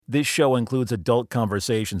This show includes adult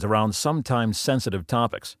conversations around sometimes sensitive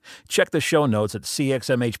topics. Check the show notes at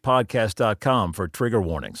cxmhpodcast.com for trigger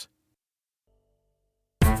warnings.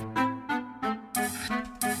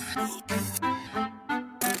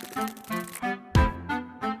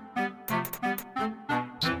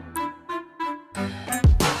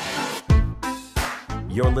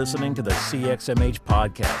 You're listening to the CXMH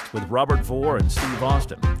Podcast with Robert Vore and Steve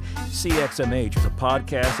Austin. CXMH is a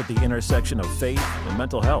podcast at the intersection of faith and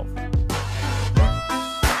mental health.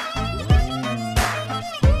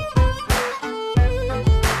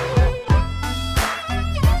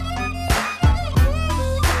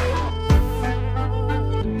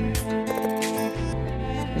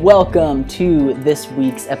 Welcome to this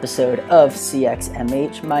week's episode of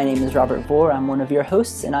CXMH. My name is Robert Vore. I'm one of your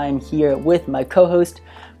hosts, and I am here with my co-host,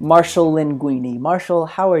 Marshall Linguini. Marshall,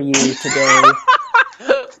 how are you today?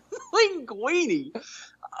 Linguini?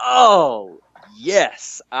 Oh,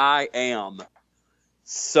 yes, I am.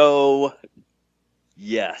 So,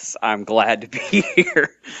 yes, I'm glad to be here.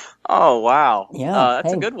 Oh, wow. Yeah,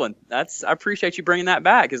 that's a good one. I appreciate you bringing that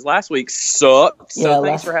back, because last week sucked. So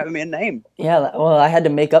thanks for having me a name. Yeah, well, I had to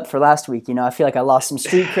make up for last week. You know, I feel like I lost some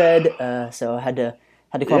street cred, so I had to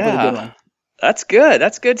come up with a good one. That's good.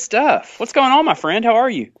 That's good stuff. What's going on, my friend? How are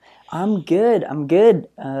you? I'm good. I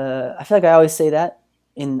feel like I always say that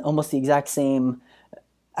in almost the exact same.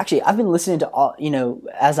 Actually, I've been listening to all,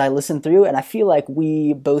 as I listen through, and I feel like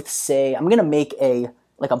we both say, I'm going to make a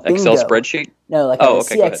bingo. Excel spreadsheet? No, a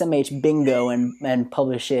CXMH bingo and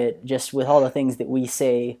publish it just with all the things that we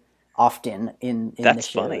say often in the shows. That's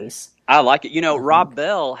funny. I like it. Rob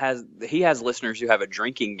Bell has listeners who have a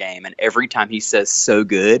drinking game, and every time he says "so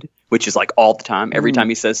good," which is like all the time, every time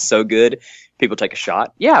he says "so good," people take a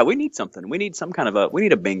shot. Yeah, we need something. We need we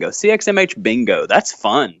need a bingo. CXMH bingo. That's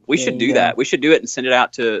fun. We should do that. We should do it and send it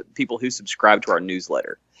out to people who subscribe to our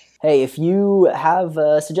newsletter. Hey, if you have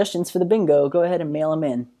suggestions for the bingo, go ahead and mail them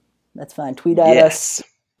in. That's fine. Tweet at us,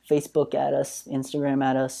 Facebook at us, Instagram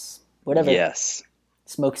at us, whatever. Yes.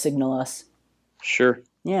 Smoke signal us. Sure.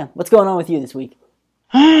 Yeah. What's going on with you this week?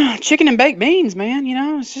 Chicken and baked beans, man.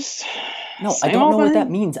 It's just... No, I don't know what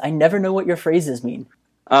that means. I never know what your phrases mean.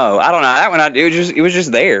 Oh, I don't know. That one, it was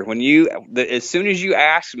just there. As soon as you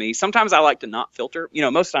asked me, sometimes I like to not filter.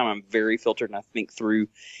 Most of the time I'm very filtered, and I think through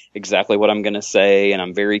exactly what I'm going to say, and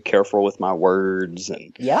I'm very careful with my words.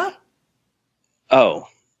 And yeah? Oh,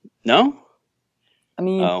 no? I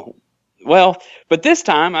mean... Oh, well, but this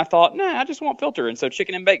time I thought, nah, I just won't filter. And so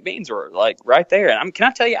chicken and baked beans were like right there. And can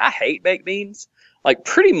I tell you, I hate baked beans. Like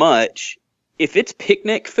pretty much, if it's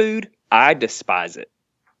picnic food, I despise it.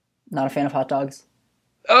 Not a fan of hot dogs?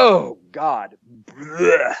 Oh, God.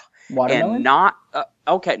 Blech. Watermelon? And not,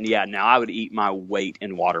 okay, yeah, now I would eat my weight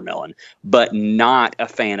in watermelon, but not a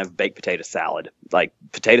fan of baked potato salad. Like,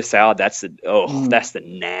 potato salad, that's the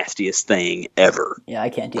nastiest thing ever. Yeah,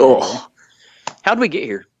 I can't do that either. How'd we get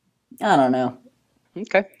here? I don't know.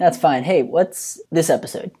 Okay. That's fine. Hey, what's this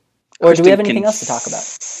episode? Or do we have anything else to talk about?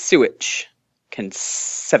 Kansiewicz.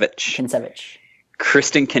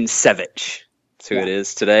 Kristen Kansiewicz. That's who it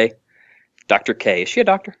is today. Dr. K. Is she a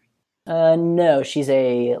doctor? No, she's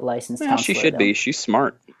a licensed counselor. She should be. She's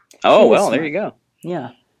smart. Oh, well, there you go.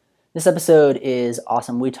 Yeah. This episode is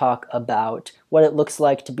awesome. We talk about what it looks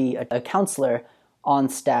like to be a counselor on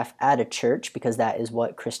staff at a church, because that is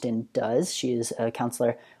what Kristen does. She is a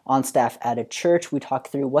counselor on staff at a church. We talk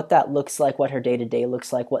through what that looks like, what her day-to-day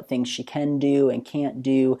looks like, what things she can do and can't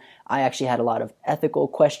do. I actually had a lot of ethical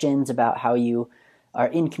questions about how you are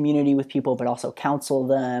in community with people but also counsel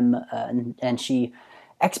them, and she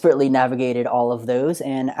expertly navigated all of those,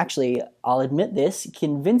 and actually, I'll admit this,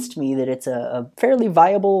 convinced me that it's a fairly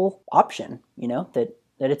viable option, that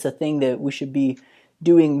it's a thing that we should be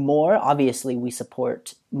doing more. Obviously, we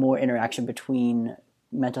support more interaction between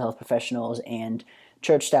mental health professionals and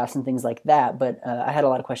church staffs and things like that, but I had a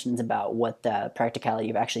lot of questions about what the practicality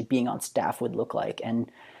of actually being on staff would look like, and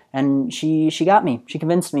she got me. She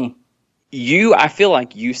convinced me. I feel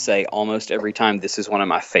like you say almost every time this is one of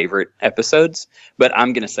my favorite episodes, but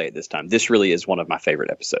I'm going to say it this time. This really is one of my favorite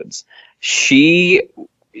episodes. She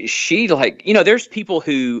there's people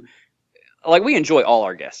who, like, we enjoy all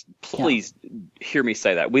our guests. Please hear me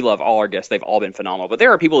say that. We love all our guests. They've all been phenomenal. But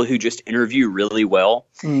there are people who just interview really well.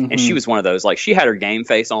 Mm-hmm. And she was one of those. Like, she had her game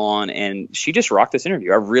face on, and she just rocked this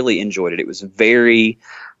interview. I really enjoyed it. It was very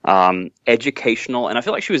educational, and I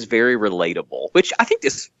feel like she was very relatable, which I think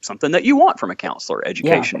is something that you want from a counselor,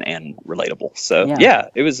 education and relatable. So,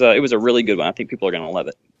 it was a really good one. I think people are going to love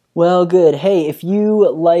it. Well, good. Hey, if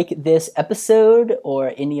you like this episode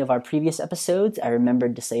or any of our previous episodes, I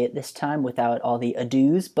remembered to say it this time without all the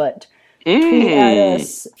ados, but Tweet at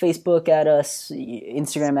us, Facebook at us,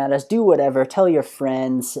 Instagram at us, do whatever. Tell your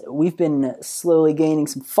friends. We've been slowly gaining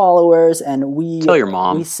some followers, and Tell your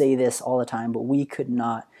mom. We say this all the time, but we could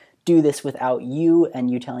not do this without you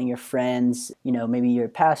and you telling your friends, maybe your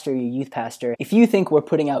pastor, your youth pastor. If you think we're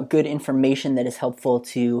putting out good information that is helpful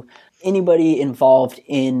to anybody involved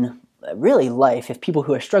in really life, if people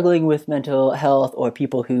who are struggling with mental health or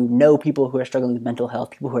people who know people who are struggling with mental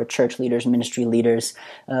health, people who are church leaders, ministry leaders,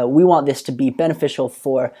 we want this to be beneficial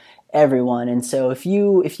for everyone. And so if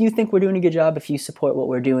you think we're doing a good job, if you support what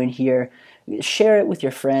we're doing here, share it with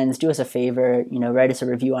your friends, do us a favor, write us a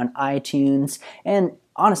review on iTunes. And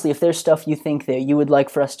honestly, if there's stuff you think that you would like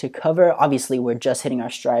for us to cover, obviously we're just hitting our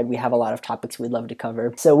stride. We have a lot of topics we'd love to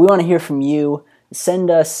cover. So we want to hear from you.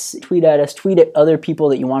 Send us, tweet at us, tweet at other people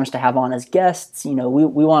that you want us to have on as guests. We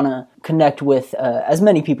want to connect with as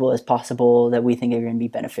many people as possible that we think are going to be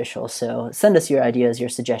beneficial. So send us your ideas, your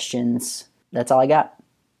suggestions. That's all I got.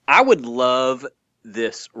 I would love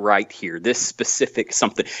this right here, this specific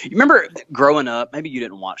something. You remember growing up, maybe you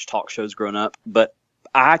didn't watch talk shows growing up, but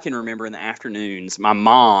I can remember in the afternoons, my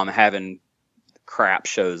mom having crap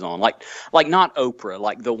shows on, like not Oprah,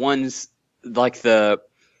 like the ones, like I'm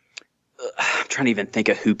trying to even think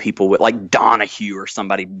of who people would, like Donahue or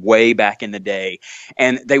somebody way back in the day.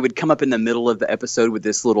 And they would come up in the middle of the episode with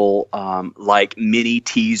this little like mini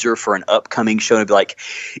teaser for an upcoming show. And it'd be like,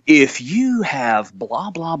 if you have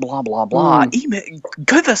blah, blah, blah, blah, blah,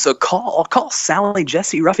 give us a call. Call Sally,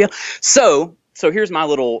 Jesse, Raphael. So here's my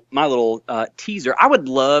little teaser. I would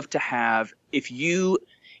love to have,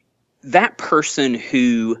 that person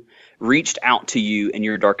who reached out to you in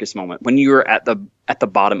your darkest moment, when you were at the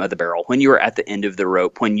bottom of the barrel, when you were at the end of the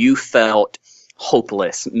rope, when you felt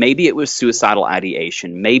hopeless. Maybe it was suicidal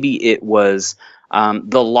ideation. Maybe it was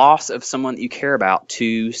the loss of someone that you care about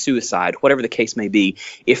to suicide, whatever the case may be.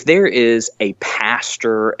 If there is a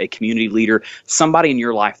pastor, a community leader, somebody in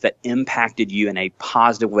your life that impacted you in a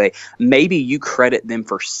positive way, maybe you credit them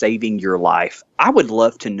for saving your life. I would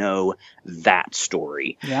love to know that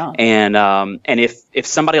story. Yeah. And if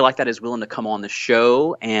somebody like that is willing to come on the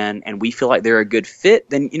show and we feel like they're a good fit,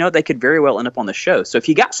 then they could very well end up on the show. So if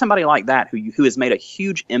you got somebody like that who has made a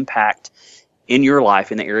huge impact in your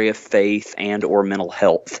life in the area of faith and or mental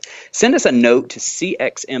health, send us a note to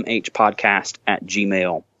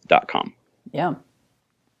cxmhpodcast@gmail.com. Yeah.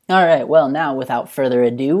 All right. Well, now without further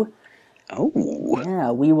ado,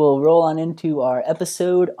 we will roll on into our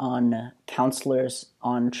episode on counselors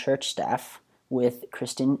on church staff with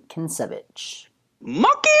Kristen Kansiewicz.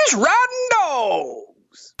 Monkeys riding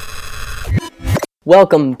dogs!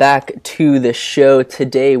 Welcome back to the show.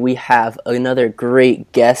 Today we have another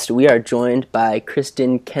great guest. We are joined by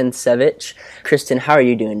Kristen Kansiewicz. Kristen, how are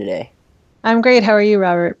you doing today? I'm great. How are you,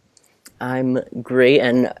 Robert? I'm great,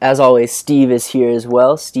 and as always, Steve is here as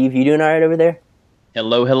well. Steve, you doing all right over there?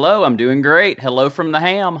 Hello. I'm doing great. Hello from the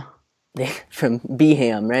ham. From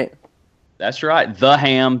B-Ham, right? That's right. The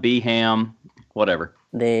ham, B-Ham, whatever.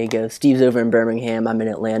 There you go. Steve's over in Birmingham. I'm in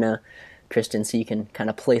Atlanta. Kristen, so you can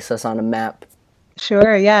kind of place us on a map.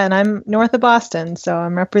 Sure, yeah, and I'm north of Boston, so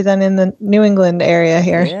I'm representing the New England area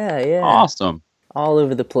here. Yeah. Awesome. All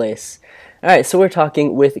over the place. All right, so we're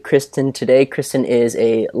talking with Kristen today. Kristen is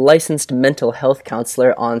a licensed mental health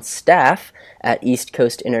counselor on staff at East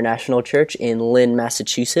Coast International Church in Lynn,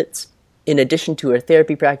 Massachusetts. In addition to her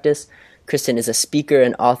therapy practice, Kristen is a speaker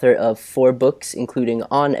and author of 4 books, including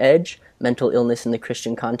On Edge, Mental Illness in the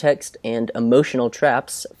Christian Context, and Emotional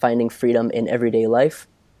Traps, Finding Freedom in Everyday Life.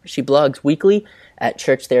 She blogs weekly at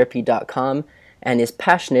churchtherapy.com and is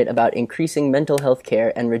passionate about increasing mental health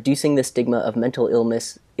care and reducing the stigma of mental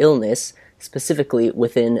illness, specifically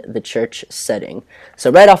within the church setting. So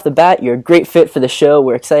right off the bat, you're a great fit for the show.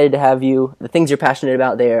 We're excited to have you. The things you're passionate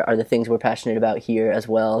about there are the things we're passionate about here as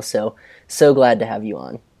well. So glad to have you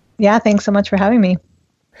on. Yeah, thanks so much for having me.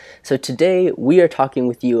 So today we are talking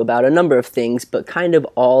with you about a number of things, but kind of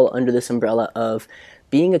all under this umbrella of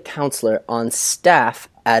being a counselor on staff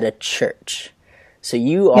at a church. So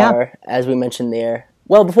you are, as we mentioned there,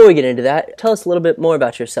 well, before we get into that, tell us a little bit more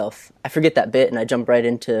about yourself. I forget that bit and I jump right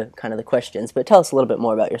into kind of the questions, but tell us a little bit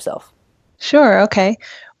more about yourself. Sure, okay.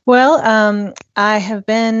 Well, I have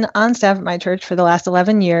been on staff at my church for the last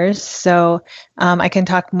 11 years, so I can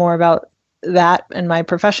talk more about that in my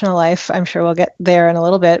professional life. I'm sure we'll get there in a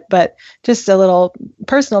little bit, but just a little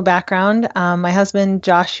personal background. My husband,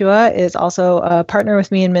 Joshua, is also a partner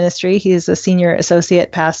with me in ministry. He's a senior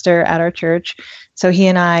associate pastor at our church. So he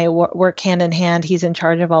and I work hand in hand. He's in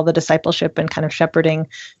charge of all the discipleship and kind of shepherding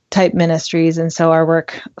type ministries. And so our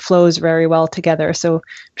work flows very well together. So I'm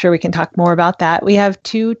sure we can talk more about that. We have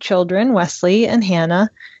 2 children, Wesley and Hannah.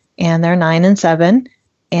 and they're 9 and 7.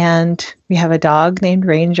 And we have a dog named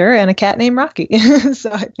Ranger and a cat named Rocky.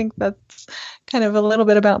 So I think that's kind of a little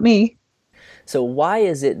bit about me. So why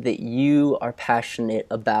is it that you are passionate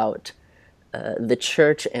about the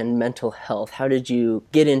church and mental health? How did you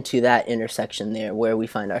get into that intersection there where we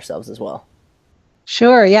find ourselves as well?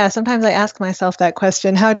 Sure. Yeah. Sometimes I ask myself that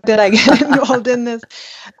question. How did I get involved in this?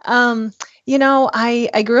 I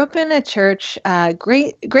grew up in a church,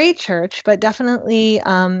 great church, but definitely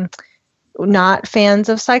not fans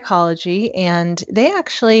of psychology. And they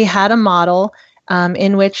actually had a model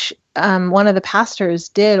in which one of the pastors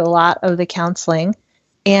did a lot of the counseling.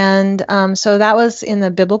 And so that was in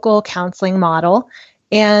the biblical counseling model.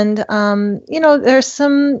 And, there's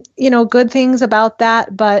some, good things about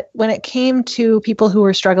that. But when it came to people who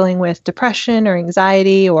were struggling with depression or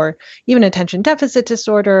anxiety or even attention deficit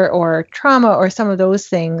disorder or trauma or some of those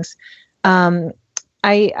things,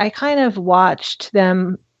 I kind of watched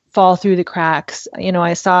them fall through the cracks.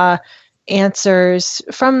 I saw answers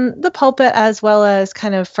from the pulpit as well as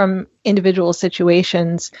kind of from individual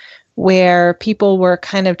situations where people were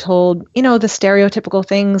kind of told, the stereotypical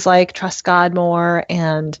things like trust God more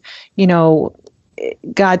and,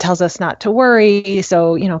 God tells us not to worry.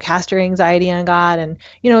 So, cast your anxiety on God. And,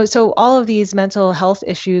 so all of these mental health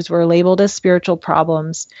issues were labeled as spiritual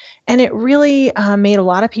problems. And it really made a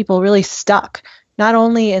lot of people really stuck, not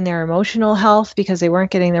only in their emotional health because they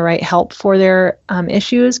weren't getting the right help for their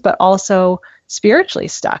issues, but also spiritually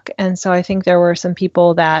stuck. And so I think there were some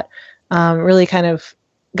people that really kind of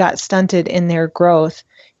got stunted in their growth.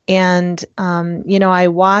 And, I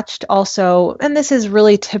watched also, and this is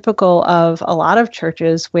really typical of a lot of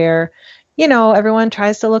churches where, everyone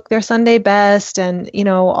tries to look their Sunday best and,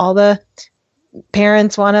 all the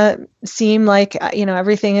parents want to seem like,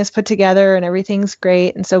 everything is put together and everything's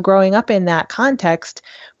great. And so growing up in that context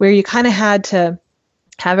where you kind of had to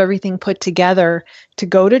have everything put together to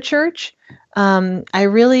go to church, I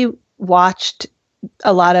really watched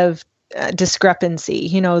a lot of discrepancy.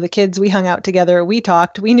 The kids, we hung out together, we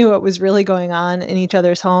talked, we knew what was really going on in each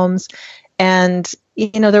other's homes. And,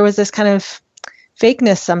 there was this kind of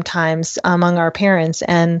fakeness sometimes among our parents.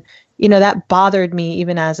 And, that bothered me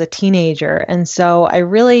even as a teenager. And so I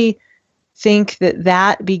really think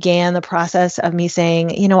that began the process of me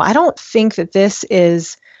saying, I don't think that this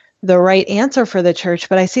is the right answer for the church,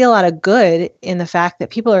 but I see a lot of good in the fact that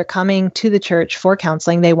people are coming to the church for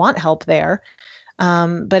counseling. They want help there.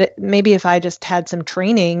 But maybe if I just had some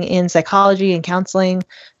training in psychology and counseling,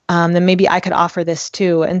 then maybe I could offer this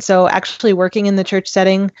too. And so actually working in the church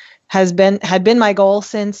setting had been my goal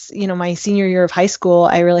since, my senior year of high school.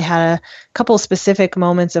 I really had a couple specific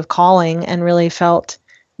moments of calling and really felt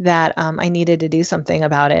that I needed to do something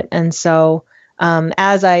about it. And so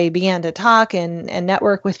as I began to talk and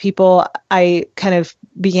network with people, I kind of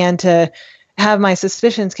began to have my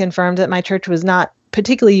suspicions confirmed that my church was not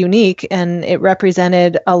particularly unique, and it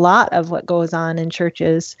represented a lot of what goes on in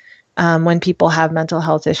churches when people have mental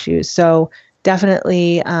health issues. So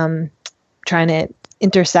definitely trying to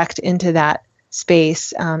intersect into that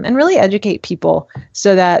space and really educate people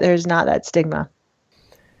so that there's not that stigma.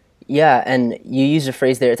 Yeah, and you used a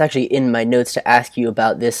phrase there. It's actually in my notes to ask you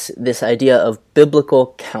about this idea of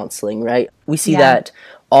biblical counseling, right? We see that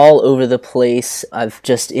all over the place. I've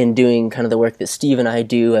just, in doing kind of the work that Steve and I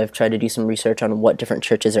do, I've tried to do some research on what different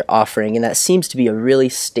churches are offering, and that seems to be a really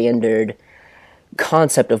standard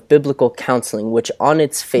concept of biblical counseling, which on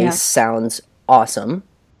its face sounds awesome.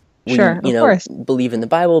 We, of course. believe in the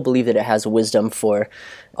Bible, believe that it has wisdom for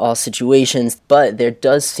all situations, but there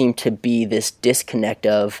does seem to be this disconnect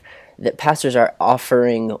of that pastors are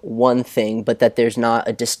offering one thing, but that there's not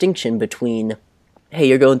a distinction between, hey,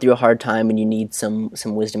 you're going through a hard time and you need some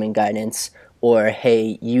wisdom and guidance, or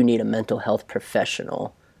hey, you need a mental health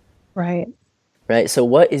professional. Right. So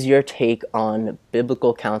what is your take on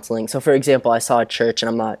biblical counseling? So for example, I saw a church, and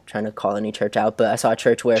I'm not trying to call any church out, but I saw a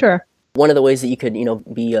church where one of the ways that you could,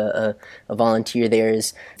 be a volunteer there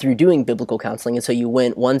is through doing biblical counseling. And so you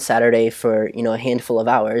went one Saturday for, a handful of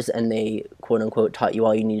hours, and they, quote unquote, taught you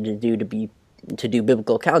all you needed to do to do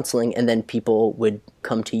biblical counseling, and then people would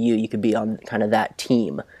come to you. You could be on kind of that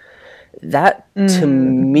team. That, to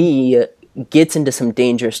me, gets into some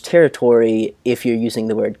dangerous territory if you're using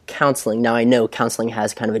the word counseling. Now, I know counseling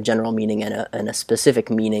has kind of a general meaning and a specific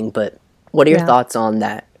meaning, but what are your thoughts on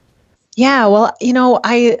that? Yeah, well,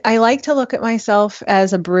 I like to look at myself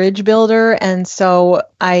as a bridge builder. And so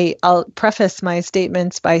I'll preface my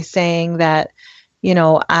statements by saying that,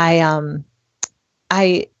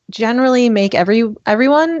 I generally make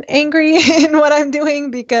everyone angry in what I'm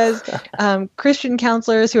doing, because Christian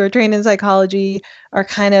counselors who are trained in psychology are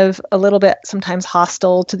kind of a little bit sometimes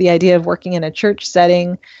hostile to the idea of working in a church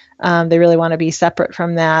setting. They really want to be separate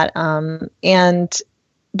from that. And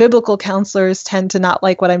biblical counselors tend to not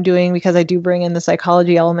like what I'm doing because I do bring in the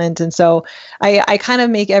psychology element. And so I kind of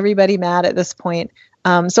make everybody mad at this point.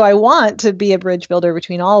 So I want to be a bridge builder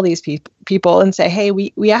between all these people and say, hey,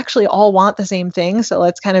 we actually all want the same thing. So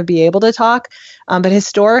let's kind of be able to talk. But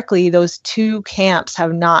historically, those two camps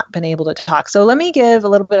have not been able to talk. So let me give a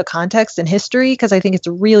little bit of context and history, because I think it's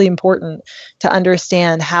really important to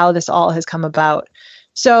understand how this all has come about.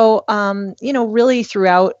 So, really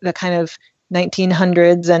throughout the kind of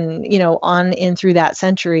 1900s and, on in through that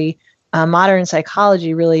century, modern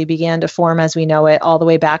psychology really began to form as we know it, all the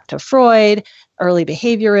way back to Freud, early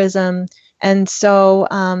behaviorism. And so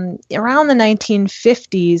around the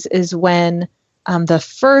 1950s is when the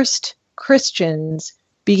first Christians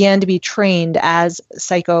began to be trained as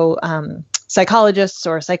psychologists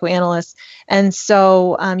or psychoanalysts. And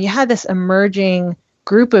so you had this emerging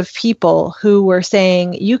group of people who were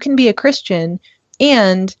saying, you can be a Christian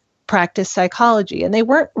and practice psychology. And they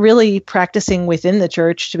weren't really practicing within the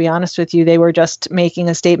church, to be honest with you. They were just making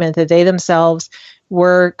a statement that they themselves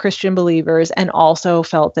were Christian believers and also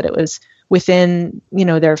felt that it was within,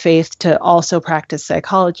 their faith to also practice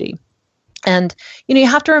psychology. And, you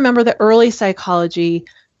have to remember the early psychology,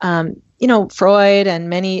 Freud and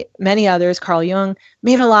many others, Carl Jung,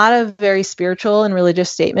 made a lot of very spiritual and religious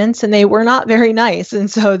statements, and they were not very nice. And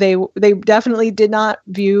so they definitely did not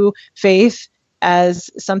view faith as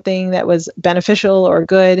something that was beneficial or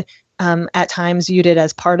good, at times viewed it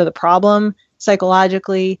as part of the problem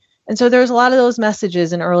psychologically. And so there's a lot of those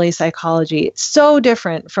messages in early psychology. It's so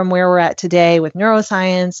different from where we're at today with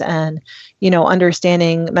neuroscience and,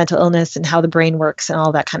 understanding mental illness and how the brain works and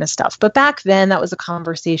all that kind of stuff. But back then that was a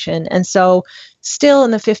conversation. And so still in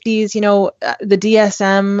the 50s, the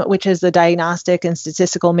DSM, which is the Diagnostic and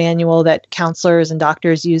Statistical Manual that counselors and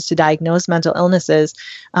doctors use to diagnose mental illnesses,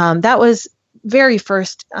 that was very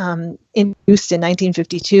first introduced in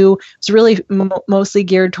 1952. It's really mostly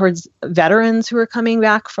geared towards veterans who are coming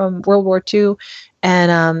back from World War II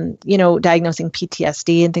and, diagnosing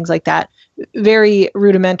PTSD and things like that. Very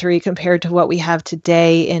rudimentary compared to what we have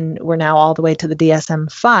today, and we're now all the way to the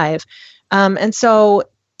DSM-5. And so,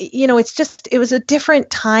 it was a different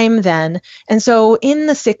time then. And so in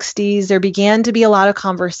the 60s, there began to be a lot of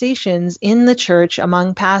conversations in the church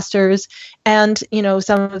among pastors and,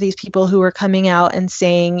 some of these people who were coming out and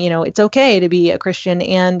saying, it's okay to be a Christian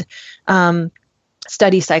and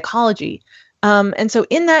study psychology. And so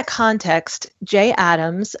in that context, Jay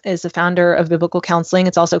Adams is the founder of biblical counseling.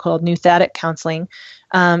 It's also called New Thematic Counseling.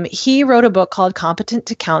 He wrote a book called Competent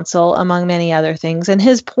to Counsel, among many other things. And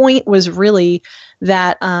his point was really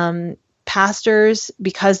that pastors,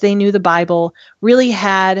 because they knew the Bible, really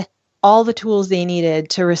had all the tools they needed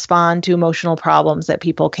to respond to emotional problems that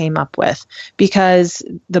people came up with, because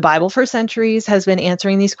the Bible for centuries has been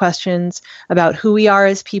answering these questions about who we are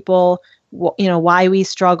as people, why we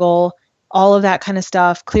struggle, all of that kind of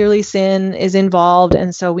stuff. Clearly sin is involved,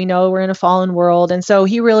 and so we know we're in a fallen world. And so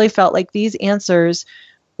he really felt like these answers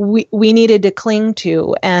we needed to cling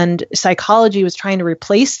to, and psychology was trying to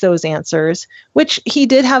replace those answers, which he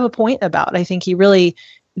did have a point about. I think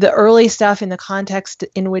the early stuff in the context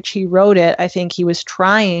in which he wrote it, I think he was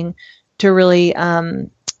trying to really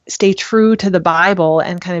stay true to the Bible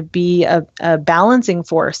and kind of be a balancing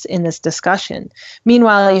force in this discussion.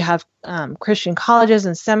 Meanwhile, you have Christian colleges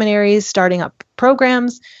and seminaries starting up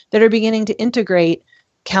programs that are beginning to integrate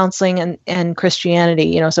counseling and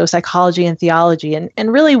Christianity, so psychology and theology,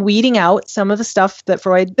 and really weeding out some of the stuff that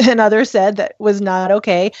Freud and others said that was not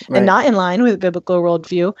okay and not in line with biblical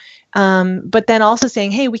worldview. But then also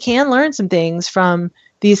saying, hey, we can learn some things from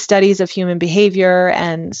these studies of human behavior,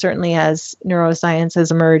 and certainly as neuroscience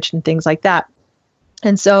has emerged and things like that.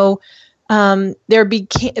 And so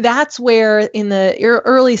that's where in the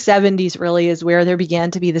early 70s really is where there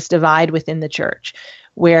began to be this divide within the church,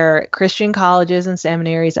 where Christian colleges and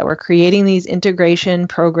seminaries that were creating these integration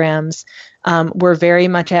programs were very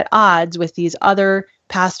much at odds with these other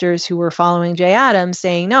pastors who were following Jay Adams,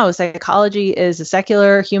 saying, no, psychology is a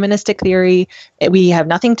secular humanistic theory. We have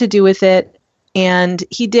nothing to do with it. And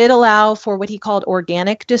he did allow for what he called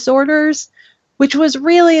organic disorders, which was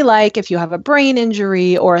really like if you have a brain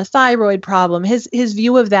injury or a thyroid problem. His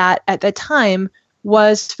view of that at the time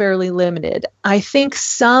was fairly limited. I think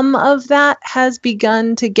some of that has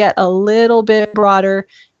begun to get a little bit broader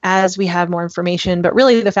as we have more information, but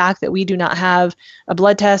really the fact that we do not have a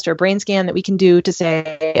blood test or brain scan that we can do to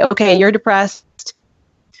say, okay, you're depressed,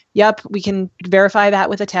 yep, we can verify that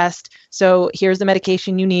with a test. So here's the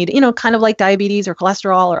medication you need, kind of like diabetes or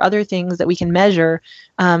cholesterol or other things that we can measure.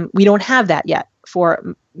 We don't have that yet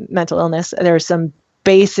for mental illness. There's some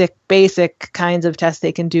basic kinds of tests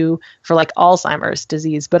they can do for like Alzheimer's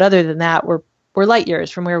disease. But other than that, we're light years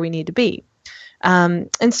from where we need to be. And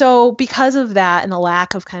so because of that and the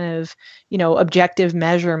lack of kind of, objective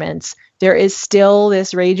measurements, there is still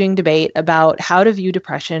this raging debate about how to view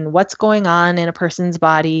depression, what's going on in a person's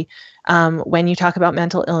body when you talk about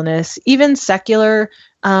mental illness. Even secular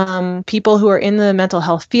people who are in the mental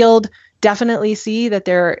health field definitely see that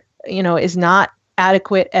there, is not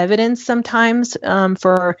adequate evidence sometimes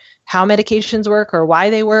for how medications work or why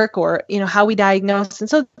they work or, how we diagnose. And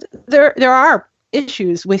so there are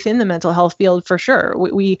issues within the mental health field for sure.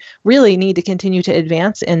 We really need to continue to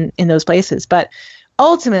advance in those places. But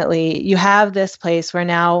ultimately, you have this place where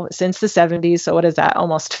now, since the 70s, so what is that,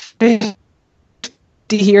 almost 50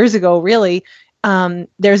 years ago, really,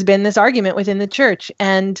 there's been this argument within the church.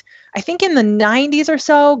 And I think in the 90s or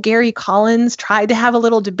so, Gary Collins tried to have a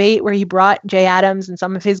little debate where he brought Jay Adams and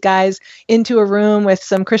some of his guys into a room with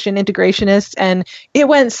some Christian integrationists. And it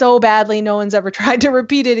went so badly, no one's ever tried to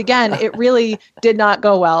repeat it again. It really did not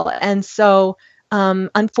go well. And so,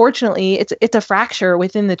 unfortunately, it's a fracture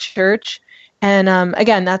within the church. And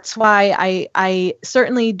again, that's why I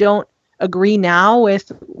certainly don't agree now with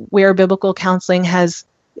where biblical counseling has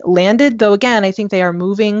landed, though again, I think they are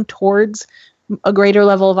moving towards a greater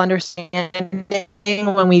level of understanding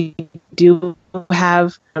when we do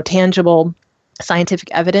have tangible scientific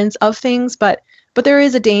evidence of things. But there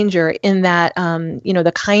is a danger in that,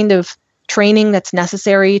 the kind of training that's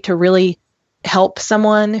necessary to really help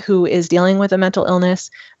someone who is dealing with a mental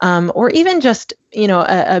illness, or even just,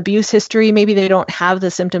 abuse history. Maybe they don't have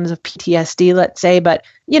the symptoms of PTSD, let's say, but,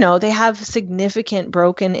 they have significant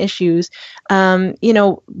broken issues.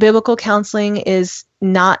 Biblical counseling is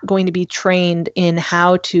not going to be trained in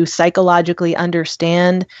how to psychologically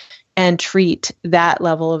understand and treat that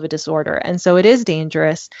level of a disorder. And so it is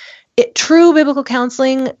dangerous. True biblical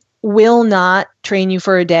counseling will not train you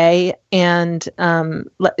for a day and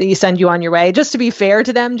you send you on your way. Just to be fair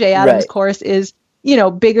to them, Jay Adams' course is,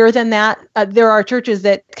 bigger than that. There are churches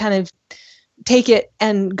that kind of take it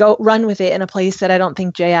and go run with it in a place that I don't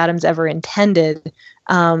think Jay Adams ever intended.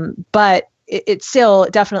 But it still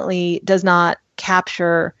definitely does not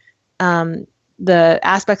capture the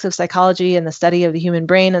aspects of psychology and the study of the human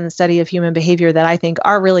brain and the study of human behavior that I think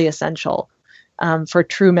are really essential for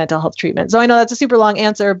true mental health treatment. So I know that's a super long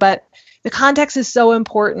answer, but the context is so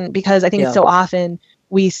important because I think so often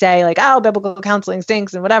we say like, oh, biblical counseling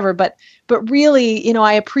stinks and whatever. But really,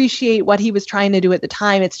 I appreciate what he was trying to do at the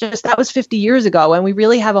time. It's just that was 50 years ago, and we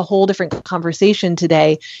really have a whole different conversation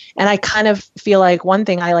today. And I kind of feel like one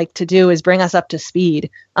thing I like to do is bring us up to speed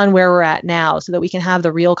on where we're at now so that we can have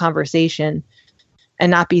the real conversation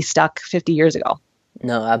and not be stuck 50 years ago.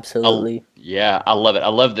 No, absolutely. Yeah, I love it. I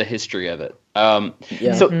love the history of it.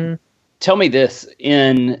 So tell me this,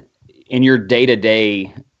 in your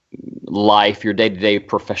day-to-day life, your day-to-day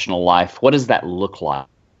professional life, what does that look like?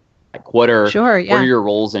 What are your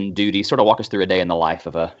roles and duties? Sort of walk us through a day in the life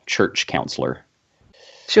of a church counselor.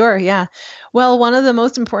 Sure, yeah. Well, one of the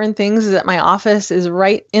most important things is that my office is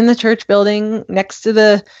right in the church building next to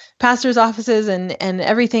the pastor's offices and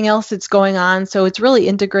everything else that's going on. So it's really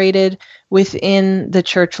integrated within the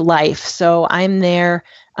church life. So I'm there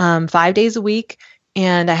 5 days a week,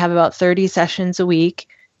 and I have about 30 sessions a week.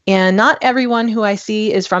 And not everyone who I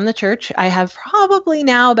see is from the church. I have probably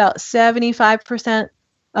now about 75%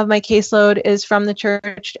 of my caseload is from the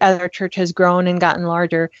church as our church has grown and gotten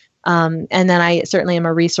larger. And then I certainly am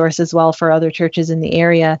a resource as well for other churches in the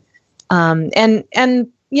area. And the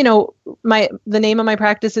name of my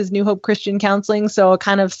practice is New Hope Christian Counseling. So a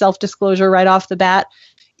kind of self-disclosure right off the bat.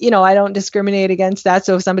 I don't discriminate against that.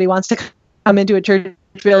 So if somebody wants to come into a church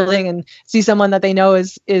building and see someone that they know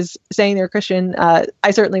is saying they're Christian,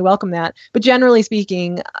 I certainly welcome that. But generally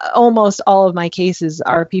speaking, almost all of my cases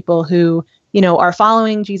are people who, are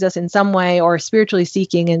following Jesus in some way or spiritually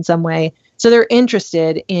seeking in some way. So they're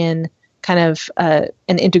interested in kind of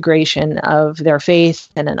an integration of their faith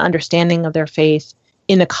and an understanding of their faith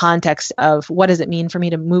in the context of what does it mean for me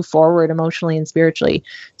to move forward emotionally and spiritually.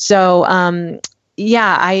 So,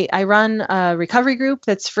 I run a recovery group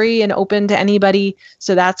that's free and open to anybody.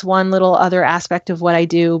 So that's one little other aspect of what I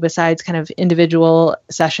do besides kind of individual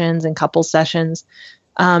sessions and couple sessions.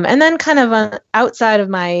 And then kind of outside of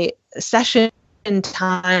my session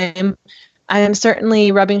time, am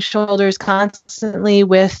certainly rubbing shoulders constantly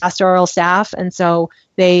with pastoral staff. And so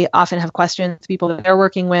they often have questions, people that they're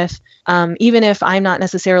working with. Even if I'm not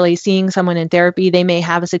necessarily seeing someone in therapy, they may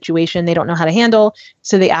have a situation they don't know how to handle.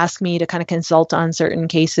 So they ask me to kind of consult on certain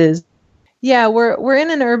cases. Yeah, we're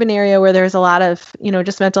in an urban area where there's a lot of,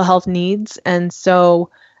 just mental health needs. And so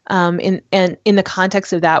in the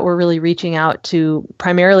context of that, we're really reaching out to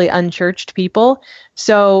primarily unchurched people.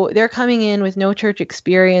 So they're coming in with no church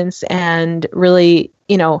experience and really,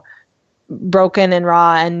 broken and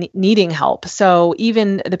raw and needing help. So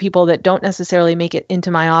even the people that don't necessarily make it into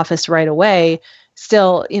my office right away,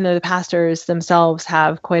 still, the pastors themselves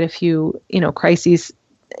have quite a few, crises,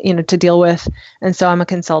 to deal with. And so I'm a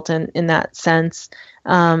consultant in that sense.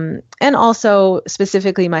 And also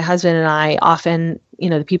specifically my husband and I often,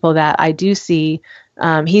 the people that I do see,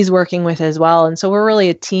 he's working with as well. And so we're really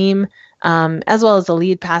a team, as well as the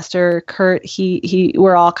lead pastor, Kurt,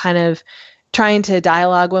 we're all kind of trying to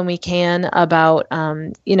dialogue when we can about,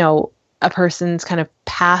 a person's kind of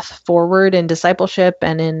path forward in discipleship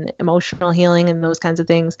and in emotional healing and those kinds of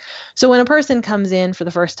things. So when a person comes in for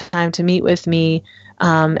the first time to meet with me,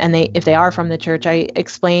 and if they are from the church, I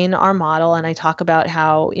explain our model and I talk about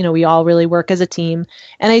how, we all really work as a team.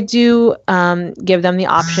 And I do give them the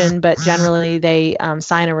option, but generally they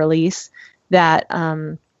sign a release that,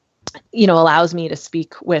 allows me to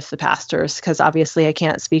speak with the pastors, because obviously I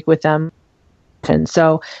can't speak with them. And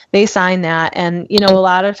so they sign that. And, a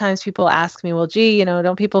lot of times people ask me, well, gee,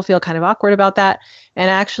 don't people feel kind of awkward about that? And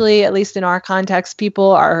actually, at least in our context, people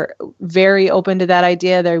are very open to that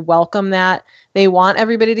idea. They welcome that. They want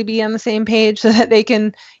everybody to be on the same page so that they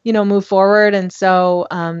can, move forward. And so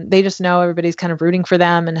they just know everybody's kind of rooting for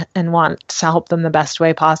them and want to help them the best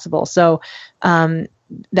way possible. So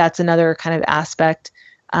that's another kind of aspect.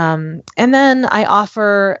 And then I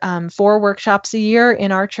offer 4 workshops a year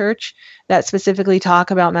in our church that specifically talk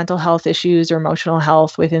about mental health issues or emotional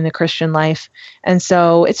health within the Christian life. And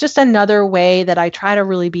so it's just another way that I try to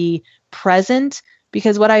really be present,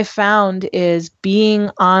 because what I found is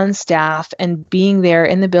being on staff and being there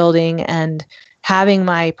in the building and having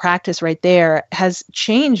my practice right there has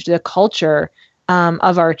changed the culture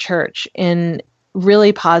of our church in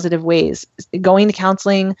really positive ways. Going to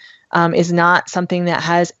counseling is not something that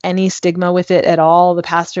has any stigma with it at all. The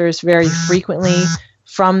pastors very frequently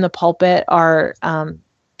from the pulpit are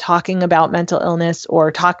talking about mental illness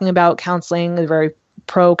or talking about counseling. They're very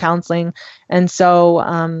pro counseling. And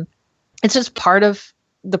so it's just part of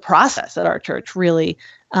the process at our church, really,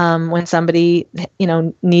 when somebody,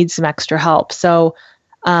 needs some extra help. So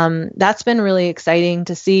that's been really exciting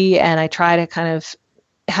to see. And I try to kind of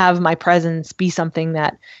have my presence be something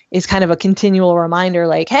that is kind of a continual reminder,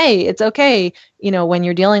 like, hey, it's okay, when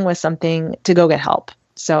you're dealing with something, to go get help.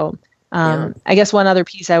 So I guess one other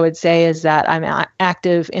piece I would say is that I'm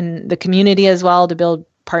active in the community as well to build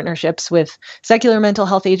partnerships with secular mental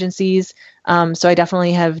health agencies. So I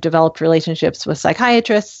definitely have developed relationships with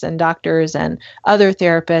psychiatrists and doctors and other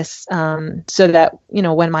therapists, so that,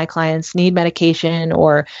 when my clients need medication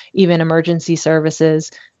or even emergency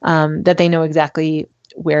services, that they know exactly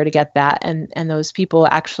where to get that. And those people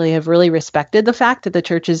actually have really respected the fact that the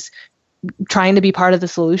church is trying to be part of the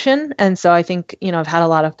solution. And so I think, I've had a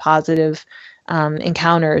lot of positive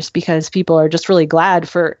encounters, because people are just really glad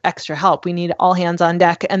for extra help. We need all hands on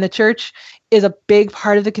deck, and the church is a big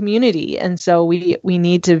part of the community. And so we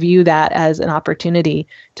need to view that as an opportunity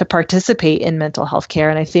to participate in mental health care.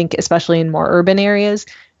 And I think especially in more urban areas,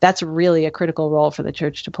 that's really a critical role for the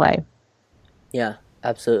church to play. Yeah,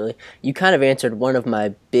 absolutely. You kind of answered one of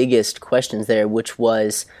my biggest questions there, which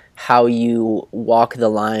was how you walk the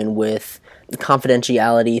line with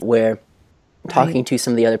confidentiality, where talking to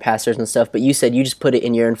some of the other pastors and stuff, but you said you just put it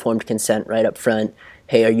in your informed consent right up front.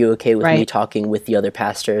 Hey, are you okay with me talking with the other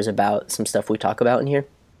pastors about some stuff we talk about in here?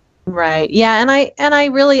 Right. Yeah. And I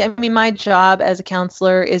really, my job as a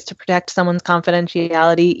counselor is to protect someone's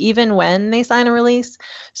confidentiality, even when they sign a release.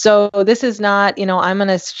 So this is not, I'm going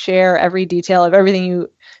to share every detail of everything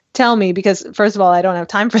you tell me, because first of all, I don't have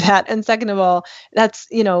time for that. And second of all, that's,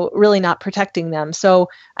 really not protecting them. So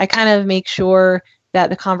I kind of make sure that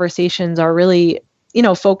the conversations are really,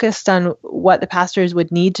 focused on what the pastors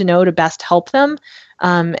would need to know to best help them.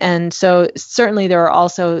 And so certainly there are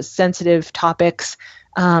also sensitive topics,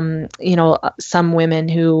 some women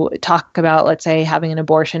who talk about, let's say, having an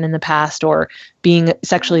abortion in the past or being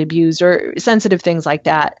sexually abused or sensitive things like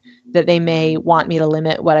that, that they may want me to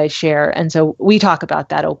limit what I share. And so we talk about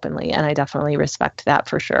that openly, and I definitely respect that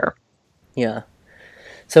for sure. Yeah.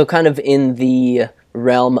 So kind of in the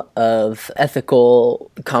realm of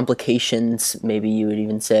ethical complications, maybe you would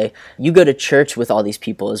even say, you go to church with all these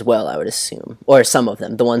people as well, I would assume, or some of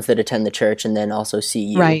them, the ones that attend the church and then also see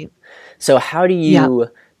you. Right. So how do you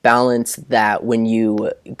balance that when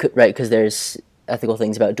you, right, because there's ethical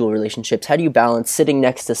things about dual relationships. How do you balance sitting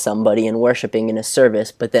next to somebody and worshiping in a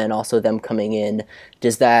service, but then also them coming in?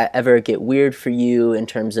 Does that ever get weird for you in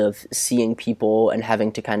terms of seeing people and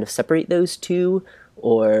having to kind of separate those two,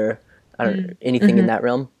 or anything in that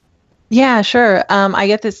realm? Yeah, sure. I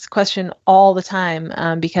get this question all the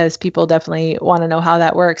time because people definitely want to know how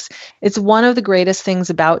that works. It's one of the greatest things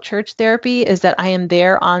about church therapy is that I am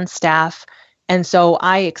there on staff. And so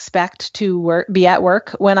I expect to be at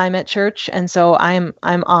work when I'm at church. And so I'm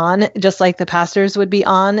on, just like the pastors would be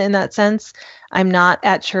on in that sense. I'm not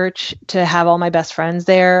at church to have all my best friends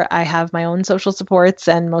there. I have my own social supports,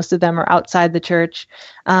 and most of them are outside the church.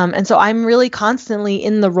 And so I'm really constantly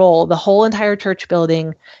in the role. The whole entire church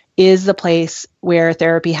building is the place where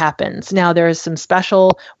therapy happens. Now, there's some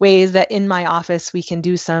special ways that in my office we can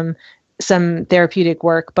do some therapeutic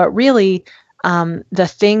work, but really, the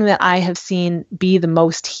thing that I have seen be the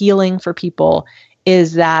most healing for people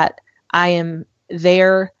is that I am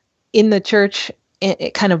there in the church,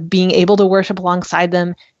 kind of being able to worship alongside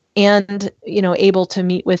them and, able to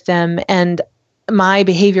meet with them. And my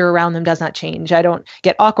behavior around them does not change. I don't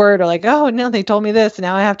get awkward or like, oh, no, they told me this,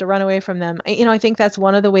 now I have to run away from them. I think that's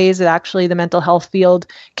one of the ways that actually the mental health field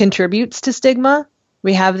contributes to stigma.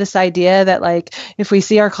 We have this idea that, like, if we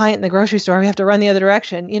see our client in the grocery store, we have to run the other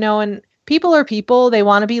direction, and people are people. They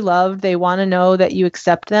want to be loved. They want to know that you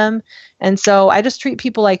accept them. And so I just treat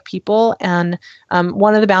people like people. And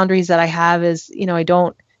one of the boundaries that I have is, I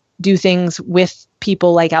don't do things with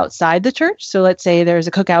people like outside the church. So let's say there's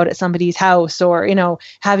a cookout at somebody's house, or,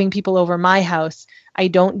 having people over my house. I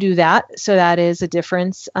don't do that. So that is a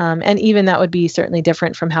difference. And even that would be certainly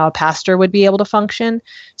different from how a pastor would be able to function.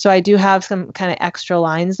 So I do have some kind of extra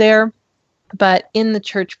lines there. But in the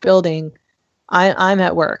church building, I'm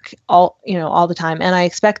at work all the time. And I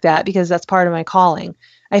expect that because that's part of my calling.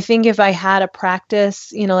 I think if I had a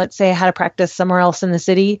practice, let's say I had a practice somewhere else in the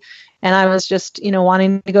city and I was just,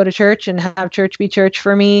 wanting to go to church and have church be church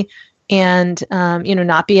for me and,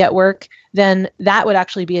 not be at work, then that would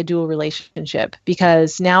actually be a dual relationship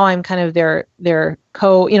because now I'm kind of their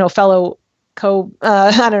fellow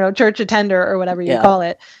church attender or whatever you call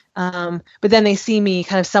it. But then they see me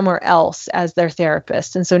kind of somewhere else as their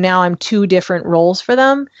therapist. And so now I'm two different roles for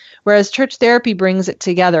them, whereas church therapy brings it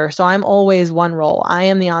together. So I'm always one role. I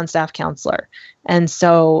am the on-staff counselor. And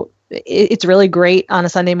so it's really great on a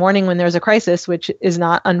Sunday morning when there's a crisis, which is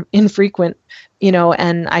not infrequent,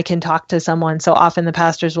 and I can talk to someone. So often the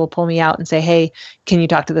pastors will pull me out and say, hey, can you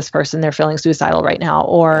talk to this person? They're feeling suicidal right now.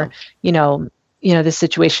 Or, this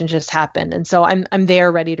situation just happened. And so I'm there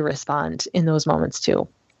ready to respond in those moments too.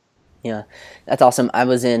 Yeah, that's awesome. I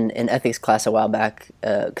was in an ethics class a while back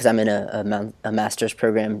because I'm in a master's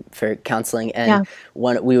program for counseling, and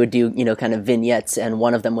we would do kind of vignettes, and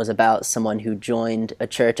one of them was about someone who joined a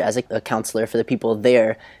church as a counselor for the people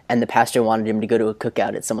there, and the pastor wanted him to go to a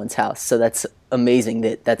cookout at someone's house. So that's amazing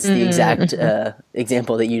that's the exact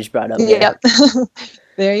example that you just brought up. Yep.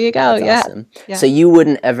 There you go. That's awesome. Yeah. So you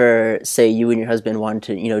wouldn't ever say you and your husband wanted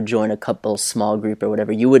to, join a couple small group or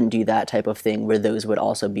whatever. You wouldn't do that type of thing where those would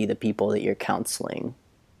also be the people that you're counseling.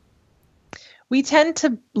 We tend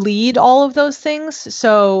to lead all of those things.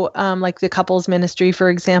 So like the couples ministry, for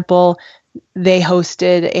example, they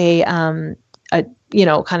hosted a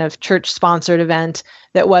kind of church sponsored event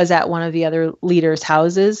that was at one of the other leaders'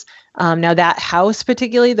 houses. Now that house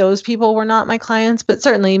particularly, those people were not my clients, but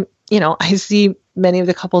certainly, I see many of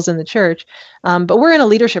the couples in the church, but we're in a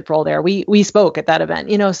leadership role there. We spoke at that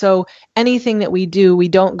event, so anything that we do, we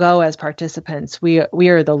don't go as participants. We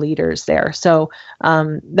are the leaders there. So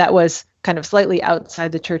that was kind of slightly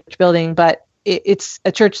outside the church building, but it's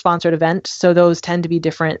a church sponsored event. So those tend to be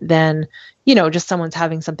different than, just someone's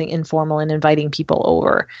having something informal and inviting people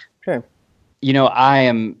over. Sure.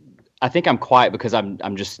 I think I'm quiet because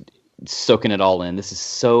I'm just soaking it all in. This is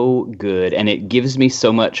so good. And it gives me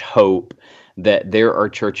so much hope that there are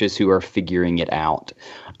churches who are figuring it out.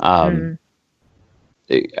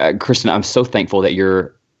 Kristen, I'm so thankful that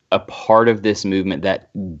you're a part of this movement that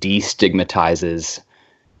destigmatizes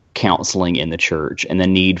counseling in the church and the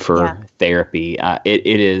need for therapy.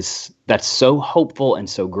 That's so hopeful and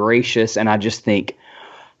so gracious. And I just think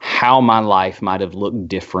how my life might have looked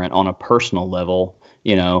different on a personal level,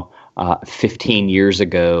 15 years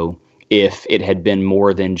ago, if it had been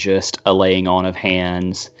more than just a laying on of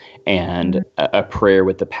hands and a prayer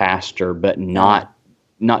with the pastor, but not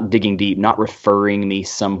digging deep, not referring me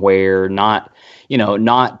somewhere, not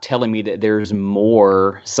telling me that there's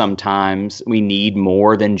more. Sometimes we need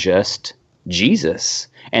more than just Jesus,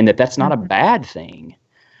 and that's not a bad thing.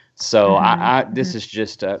 So this is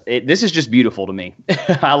just beautiful to me.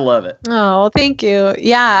 I love it. Oh, thank you.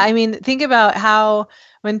 Yeah, I mean, think about how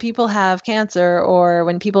when people have cancer or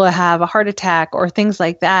when people have a heart attack or things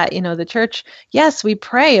like that, the church, yes, we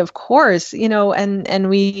pray, of course, and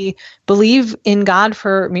we believe in God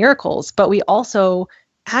for miracles, but we also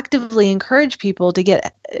actively encourage people to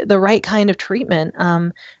get the right kind of treatment.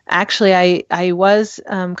 Actually, I was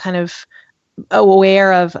kind of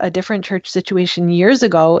aware of a different church situation years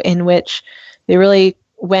ago in which they really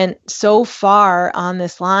went so far on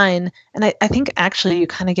this line. And I think actually you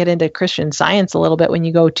kind of get into Christian Science a little bit when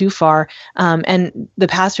you go too far. And the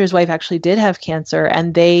pastor's wife actually did have cancer,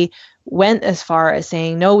 and they went as far as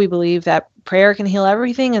saying, no, we believe that prayer can heal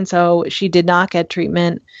everything. And so she did not get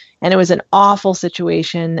treatment. And it was an awful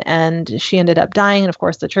situation. And she ended up dying. And of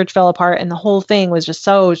course, the church fell apart. And the whole thing was just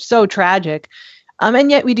so, so tragic.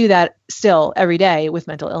 And yet we do that still every day with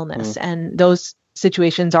mental illness. And those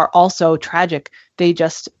situations are also tragic. They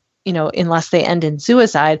just, unless they end in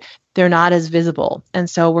suicide, they're not as visible. And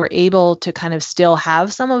so we're able to kind of still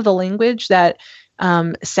have some of the language that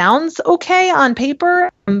sounds okay on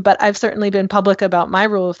paper. But I've certainly been public about my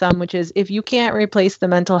rule of thumb, which is if you can't replace the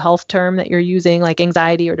mental health term that you're using, like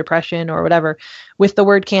anxiety or depression or whatever, with the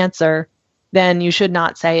word cancer, then you should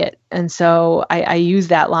not say it. And so I use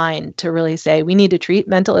that line to really say we need to treat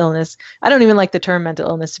mental illness. I don't even like the term mental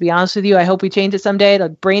illness, to be honest with you. I hope we change it someday to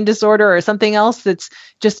brain disorder or something else that's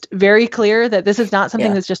just very clear that this is not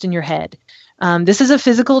something that's just in your head. This is a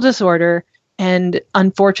physical disorder. And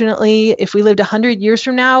unfortunately, if we lived 100 years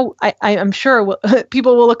from now, I'm sure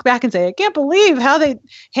people will look back and say, I can't believe how they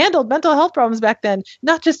handled mental health problems back then,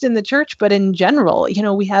 not just in the church, but in general.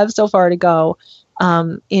 We have so far to go.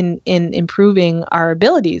 In improving our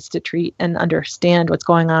abilities to treat and understand what's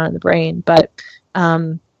going on in the brain. But,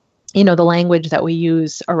 the language that we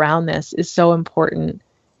use around this is so important.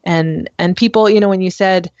 And people, when you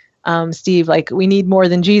said, Steve, like we need more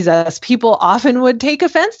than Jesus, people often would take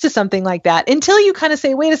offense to something like that until you kind of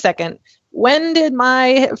say, wait a second, when did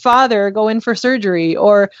my father go in for surgery?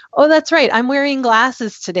 Or, oh, that's right, I'm wearing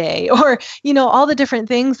glasses today. Or, all the different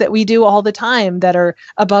things that we do all the time that are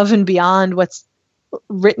above and beyond what's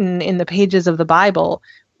written in the pages of the Bible.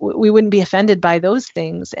 We wouldn't be offended by those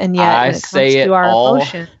things. And yet when it comes to our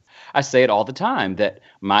emotion, I say it all the time that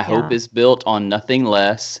my hope is built on nothing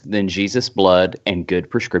less than Jesus' blood and good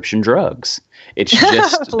prescription drugs. It's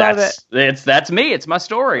just that's me. It's my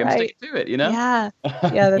story. I'm sticking to it, Yeah.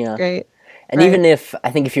 Yeah, that's great. And even if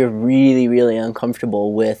you're really, really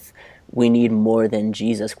uncomfortable with we need more than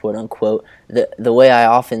Jesus, quote unquote, the way I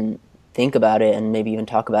often think about it and maybe even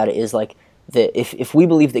talk about it is like that if we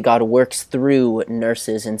believe that God works through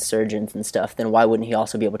nurses and surgeons and stuff, then why wouldn't he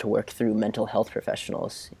also be able to work through mental health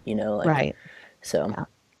professionals, Right. So. Yeah.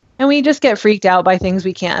 And we just get freaked out by things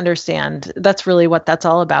we can't understand. That's really what that's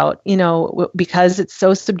all about, because it's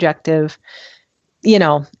so subjective,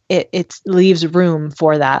 it leaves room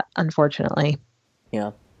for that, unfortunately.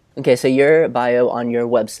 Yeah. Okay, so your bio on your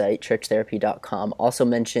website, churchtherapy.com, also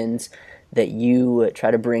mentions that you try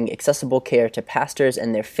to bring accessible care to pastors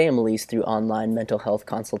and their families through online mental health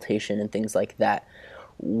consultation and things like that.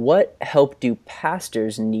 What help do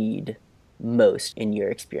pastors need most in your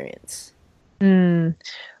experience?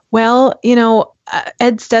 Well,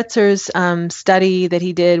 Ed Stetzer's study that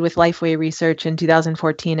he did with Lifeway Research in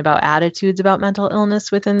 2014 about attitudes about mental illness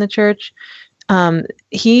within the church,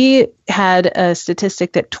 he had a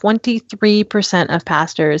statistic that 23% of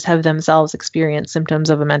pastors have themselves experienced symptoms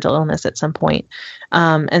of a mental illness at some point.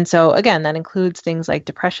 And so, again, that includes things like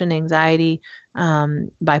depression, anxiety,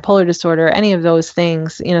 bipolar disorder, any of those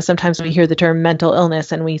things. Sometimes we hear the term mental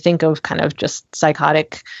illness and we think of kind of just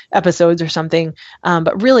psychotic episodes or something.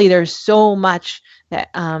 But really, there's so much that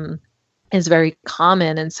is very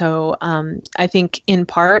common. And so I think in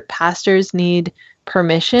part, pastors need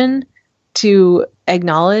permission to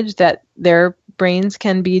acknowledge that their brains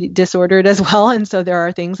can be disordered as well. And so there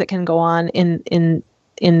are things that can go on in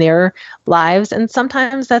their lives. And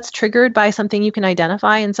sometimes that's triggered by something you can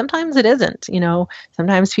identify. And sometimes it isn't,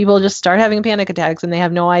 sometimes people just start having panic attacks and they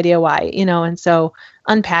have no idea why, and so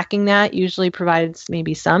unpacking that usually provides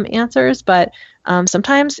maybe some answers, but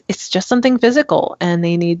sometimes it's just something physical and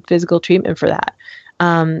they need physical treatment for that.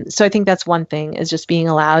 So I think that's one thing, is just being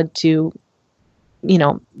allowed to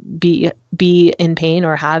be in pain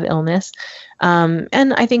or have illness.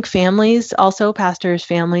 And I think pastors'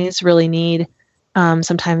 families really need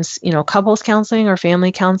sometimes, couples counseling or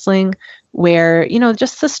family counseling, where,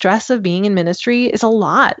 just the stress of being in ministry is a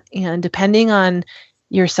lot. And depending on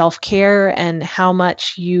your self-care and how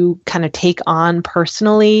much you kind of take on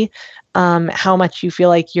personally, how much you feel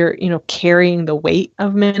like you're, carrying the weight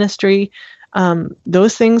of ministry,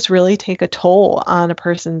 those things really take a toll on a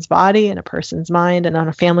person's body and a person's mind and on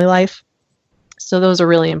a family life. So those are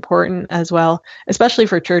really important as well, especially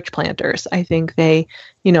for church planters. I think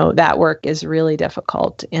that work is really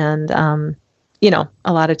difficult. And,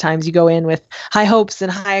 a lot of times you go in with high hopes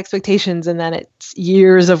and high expectations, and then it's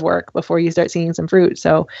years of work before you start seeing some fruit.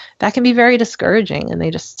 So that can be very discouraging, and they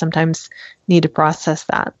just sometimes need to process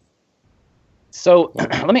that. So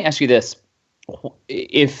let me ask you this.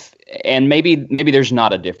 And maybe there's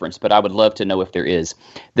not a difference, but I would love to know if there is.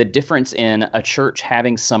 The difference in a church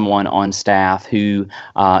having someone on staff who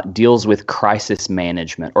deals with crisis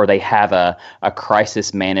management, or they have a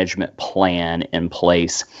crisis management plan in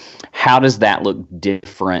place. How does that look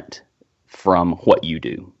different from what you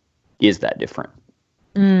do? Is that different?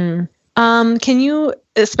 Can you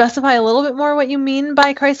specify a little bit more what you mean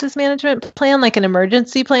by crisis management plan, like an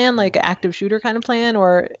emergency plan, like an active shooter kind of plan,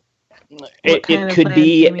 or it could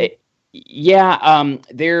be? Yeah,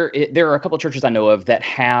 there are a couple of churches I know of that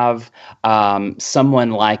have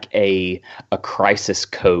someone like a crisis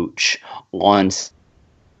coach on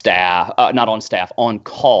staff, not on staff, on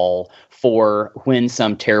call for when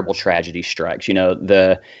some terrible tragedy strikes.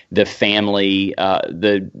 The family,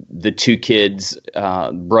 the two kids,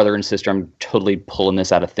 brother and sister. I'm totally pulling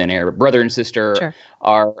this out of thin air, but brother and sister Sure.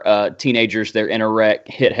 are teenagers. They're in a wreck,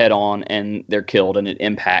 hit head on, and they're killed. And it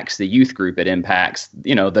impacts the youth group. It impacts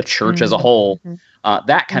the church as a whole.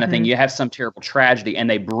 That kind of thing. You have some terrible tragedy,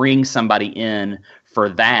 and they bring somebody in for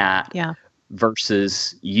that. Yeah.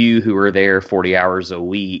 Versus you who are there 40 hours a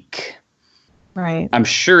week. Right. I'm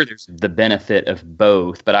sure there's the benefit of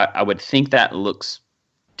both, but I would think that looks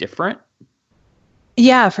different.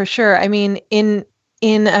 Yeah, for sure. I mean, in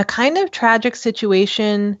a kind of tragic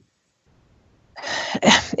situation,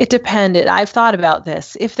 it depended. I've thought about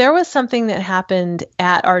this. If there was something that happened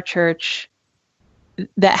at our church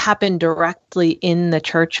that happened directly in the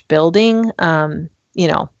church building,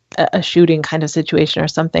 a shooting kind of situation or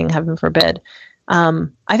something, heaven forbid,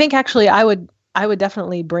 I think actually I would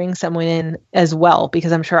definitely bring someone in as well,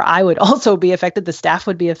 because I'm sure I would also be affected. The staff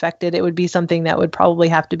would be affected. It would be something that would probably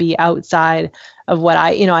have to be outside of what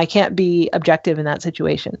I can't be objective in that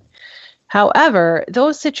situation. However,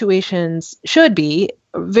 those situations should be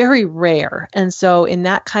very rare. And so in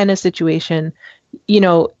that kind of situation,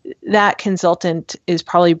 that consultant is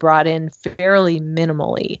probably brought in fairly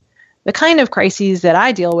minimally. The kind of crises that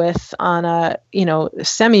I deal with on a,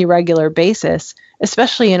 semi-regular basis,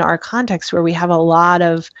 especially in our context where we have a lot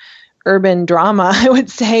of urban drama, I would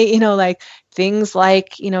say, like things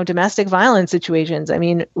like, domestic violence situations. I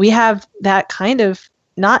mean, we have that kind of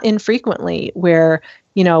not infrequently where,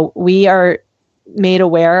 we are made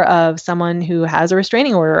aware of someone who has a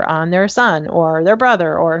restraining order on their son or their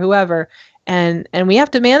brother or whoever. And we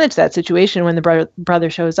have to manage that situation when the brother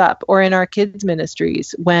shows up, or in our kids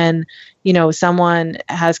ministries when, someone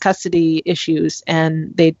has custody issues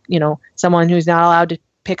and they, someone who's not allowed to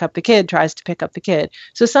pick up the kid tries to pick up the kid.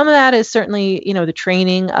 So some of that is certainly, the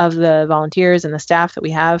training of the volunteers and the staff that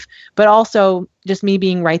we have, but also just me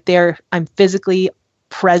being right there. I'm physically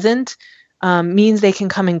present, means they can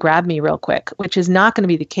come and grab me real quick, which is not going to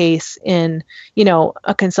be the case in,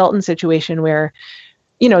 a consultant situation where,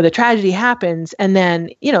 the tragedy happens and then,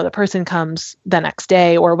 the person comes the next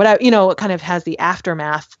day or whatever, it kind of has the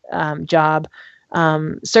aftermath job.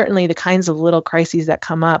 Certainly the kinds of little crises that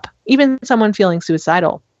come up, even someone feeling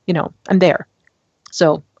suicidal, I'm there.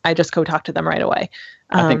 So I just go talk to them right away.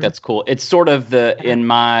 I think that's cool. It's sort of in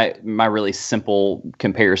my really simple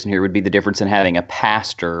comparison here would be the difference in having a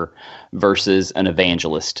pastor versus an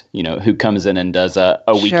evangelist, who comes in and does a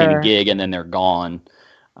weekend gig and then they're gone.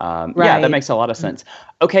 Right. Yeah, that makes a lot of sense.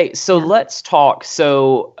 Okay, so let's talk.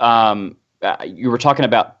 So you were talking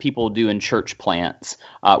about people doing church plants.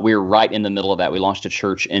 We're right in the middle of that. We launched a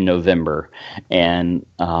church in November, and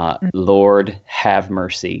Lord have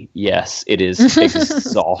mercy. Yes, it is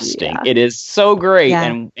exhausting. It is so great,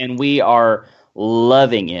 and we are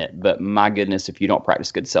loving it. But my goodness, if you don't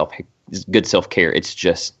practice good self-care, it's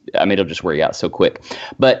just, it'll just wear you out so quick.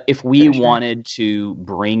 But if we wanted to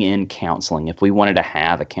bring in counseling, if we wanted to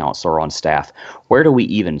have a counselor on staff, where do we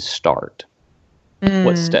even start?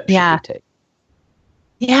 What steps should we take?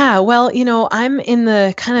 Yeah, well, I'm in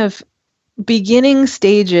the kind of beginning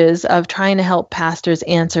stages of trying to help pastors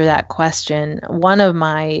answer that question, one of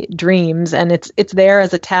my dreams, and it's there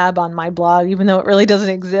as a tab on my blog, even though it really doesn't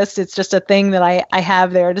exist, it's just a thing that I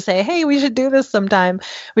have there to say, hey, we should do this sometime,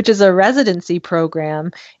 which is a residency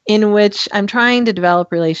program in which I'm trying to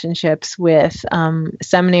develop relationships with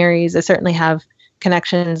seminaries. I certainly have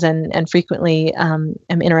connections and frequently am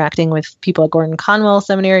interacting with people at Gordon Conwell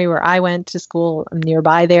Seminary, where I went to school. I'm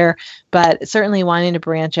nearby there, but certainly wanting to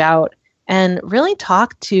branch out and really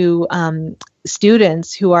talk to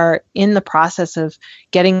students who are in the process of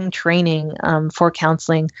getting training for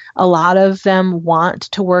counseling. A lot of them want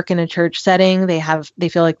to work in a church setting. They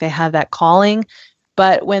feel like they have that calling,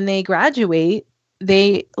 but when they graduate,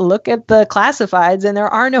 they look at the classifieds and there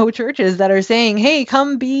are no churches that are saying, hey,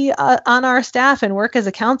 come be on our staff and work as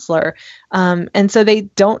a counselor. And so they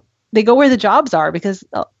go where the jobs are because,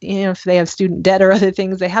 if they have student debt or other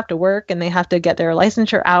things, they have to work and they have to get their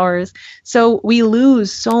licensure hours. So we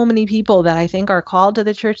lose so many people that I think are called to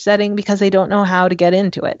the church setting because they don't know how to get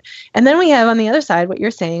into it. And then we have on the other side what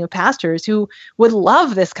you're saying of pastors who would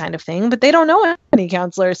love this kind of thing, but they don't know any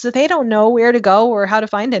counselors. So they don't know where to go or how to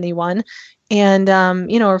find anyone. And,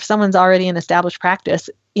 or if someone's already in established practice,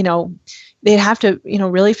 they'd have to,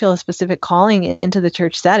 really feel a specific calling into the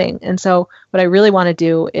church setting. And so what I really want to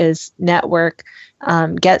do is network,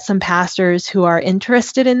 get some pastors who are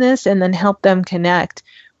interested in this and then help them connect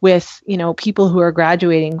with, people who are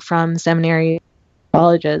graduating from seminary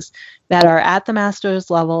colleges that are at the master's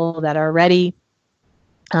level, that are ready,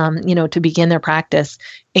 to begin their practice.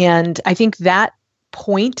 And I think that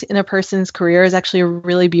point in a person's career is actually a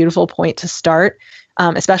really beautiful point to start.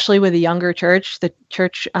 Especially with a younger church. The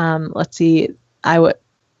church, the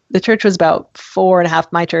church was about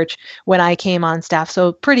 4.5, my church, when I came on staff.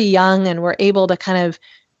 So pretty young, and we're able to kind of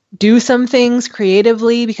do some things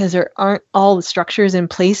creatively because there aren't all the structures in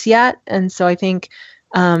place yet. And so I think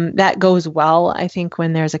that goes well. I think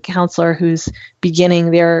when there's a counselor who's beginning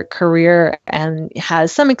their career and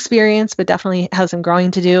has some experience, but definitely has some growing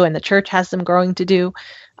to do, and the church has some growing to do,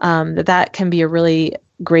 that can be a really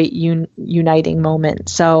great uniting moment.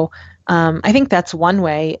 So I think that's one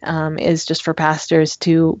way, is just for pastors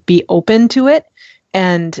to be open to it,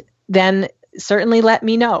 and then certainly let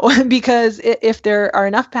me know, because if there are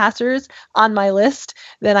enough pastors on my list,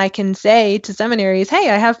 then I can say to seminaries,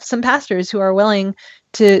 hey, I have some pastors who are willing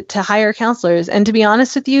to hire counselors. And to be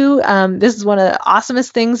honest with you, this is one of the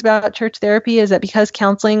awesomest things about church therapy, is that because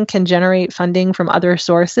counseling can generate funding from other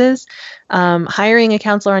sources, hiring a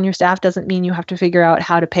counselor on your staff doesn't mean you have to figure out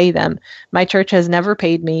how to pay them. My church has never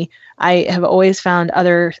paid me. I have always found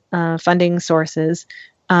other funding sources.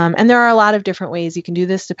 And there are a lot of different ways you can do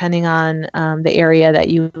this depending on the area that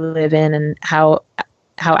you live in and how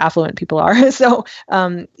affluent people are. So,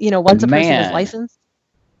 once a person is licensed,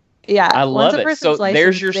 I love it. So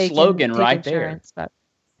there's your slogan right there. But,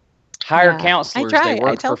 hire counselors, they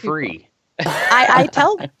work for free. I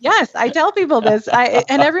tell people this,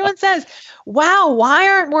 and everyone says, wow, why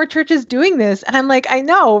aren't more churches doing this? And I'm like, I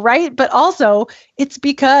know, right? But also it's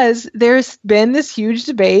because there's been this huge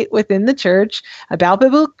debate within the church about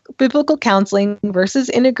biblical counseling versus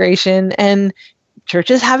integration, and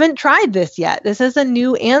churches haven't tried this yet. This is a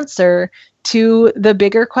new answer to the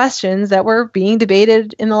bigger questions that were being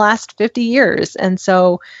debated in the last 50 years. And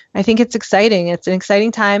so I think it's exciting. It's an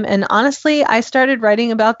exciting time. And honestly, I started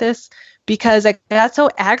writing about this because I got so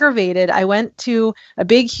aggravated. I went to a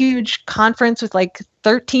big, huge conference with like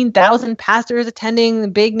 13,000 pastors attending, the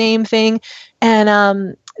big name thing.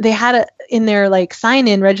 And they had in their like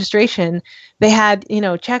sign-in registration, they had,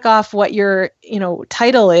 check off what your,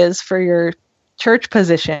 title is for your church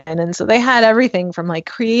position. And so they had everything from like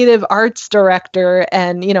creative arts director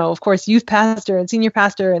and, of course, youth pastor and senior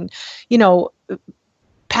pastor and,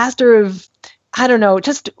 pastor of, I don't know,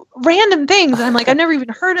 just random things. And I'm like, I've never even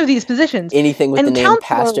heard of these positions. Anything with and the name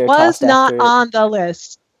pastor was not after on the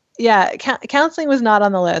list. Yeah, counseling was not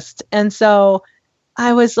on the list. And so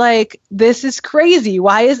I was like, this is crazy.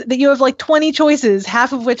 Why is it that you have like 20 choices,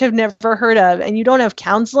 half of which I've never heard of, and you don't have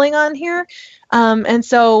counseling on here? And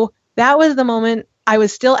so that was the moment. I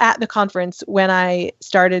was still at the conference when I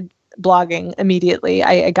started blogging immediately.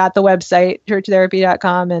 I got the website,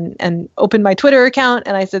 churchtherapy.com, and opened my Twitter account.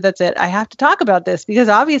 And I said, that's it. I have to talk about this because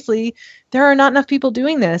obviously there are not enough people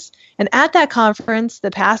doing this. And at that conference, the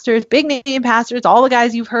pastors, big name pastors, all the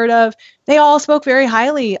guys you've heard of, they all spoke very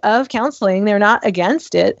highly of counseling. They're not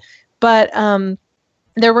against it. But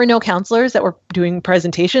there were no counselors that were doing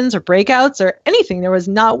presentations or breakouts or anything. There was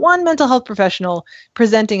not one mental health professional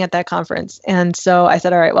presenting at that conference. And so I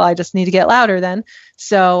said, all right, well, I just need to get louder then.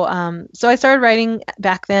 So I started writing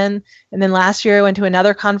back then. And then last year I went to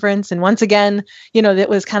another conference. And once again, that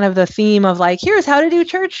was kind of the theme of like, here's how to do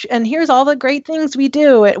church and here's all the great things we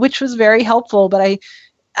do, which was very helpful. But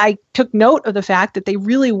I took note of the fact that they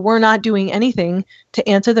really were not doing anything to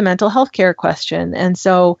answer the mental health care question. And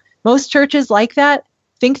so most churches like that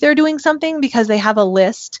think they're doing something because they have a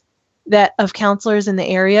list of counselors in the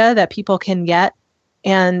area that people can get.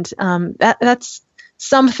 And that's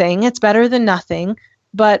something. It's better than nothing.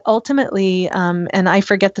 But ultimately, and I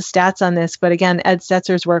forget the stats on this, but again, Ed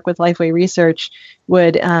Stetzer's work with Lifeway Research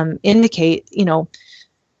would indicate,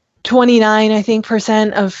 29, I think, %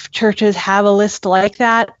 of churches have a list like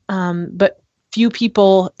that. But few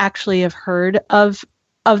people actually have heard of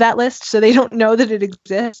that list, so they don't know that it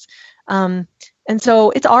exists. And so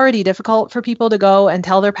it's already difficult for people to go and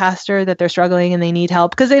tell their pastor that they're struggling and they need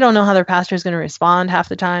help because they don't know how their pastor is going to respond half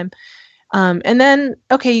the time. And then,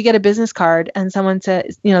 okay, you get a business card and someone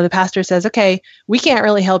says, the pastor says, okay, we can't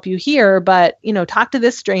really help you here, but, talk to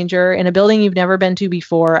this stranger in a building you've never been to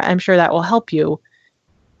before. I'm sure that will help you.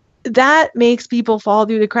 That makes people fall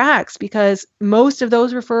through the cracks because most of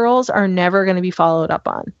those referrals are never going to be followed up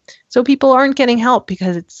on. So people aren't getting help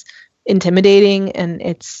because it's intimidating and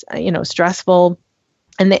it's, stressful,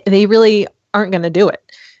 and they really aren't going to do it.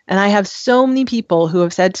 And I have so many people who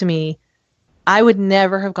have said to me, I would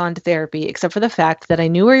never have gone to therapy except for the fact that I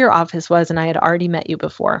knew where your office was and I had already met you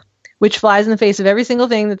before, which flies in the face of every single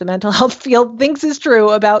thing that the mental health field thinks is true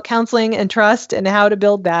about counseling and trust and how to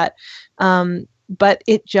build that. But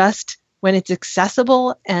it just, when it's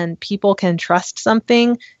accessible and people can trust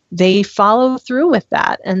something, they follow through with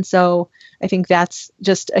that. And so I think that's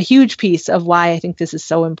just a huge piece of why I think this is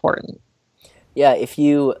so important. Yeah,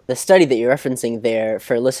 the study that you're referencing there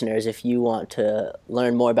for listeners, if you want to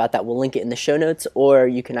learn more about that, we'll link it in the show notes, or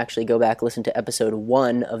you can actually go back, listen to episode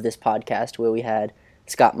 1 of this podcast where we had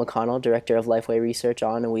Scott McConnell, director of Lifeway Research,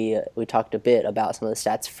 on, and we talked a bit about some of the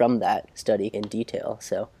stats from that study in detail.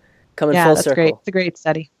 So coming full circle. Great. It's a great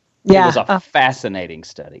study. Yeah. It was a fascinating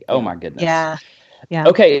study. Oh my goodness. Yeah.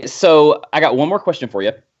 Okay, so I got one more question for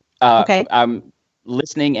you. Okay. I'm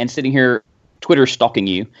listening and sitting here Twitter stalking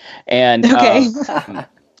you. And okay.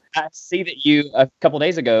 I see that you, a couple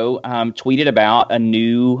days ago, tweeted about a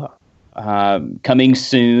new coming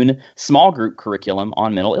soon small group curriculum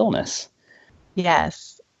on mental illness.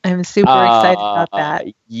 Yes. I'm super excited about that.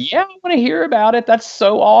 Yeah, I want to hear about it. That's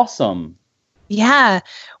so awesome. Yeah.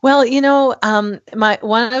 Well,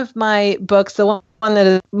 one of my books, the one that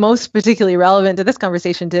is most particularly relevant to this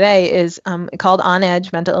conversation today, is called On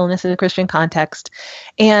Edge, Mental Illness in a Christian Context.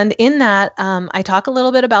 And in that, I talk a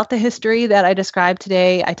little bit about the history that I described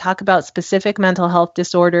today. I talk about specific mental health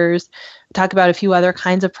disorders, talk about a few other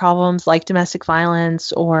kinds of problems like domestic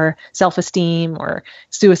violence or self-esteem or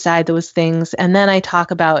suicide, those things. And then I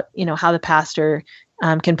talk about, how the pastor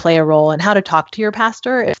can play a role and how to talk to your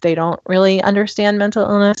pastor if they don't really understand mental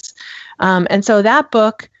illness. And so that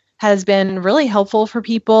book has been really helpful for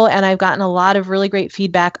people, and I've gotten a lot of really great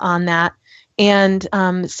feedback on that. And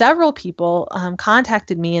several people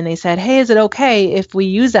contacted me and they said, hey, is it okay if we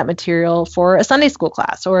use that material for a Sunday school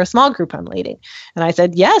class or a small group I'm leading? And I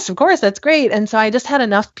said, yes, of course, that's great. And so I just had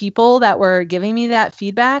enough people that were giving me that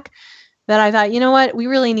feedback that I thought, you know what, we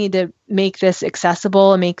really need to make this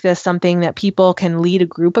accessible and make this something that people can lead a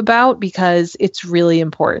group about, because it's really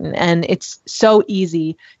important. And it's so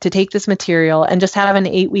easy to take this material and just have an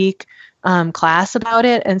 8-week class about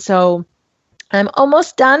it. And so I'm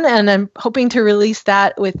almost done, and I'm hoping to release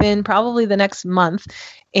that within probably the next month.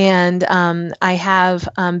 And I have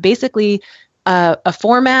basically a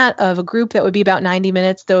format of a group that would be about 90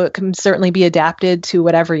 minutes, though it can certainly be adapted to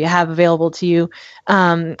whatever you have available to you.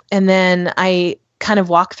 And then I kind of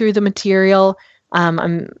walk through the material.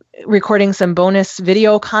 I'm recording some bonus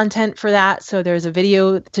video content for that. So there's a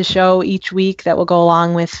video to show each week that will go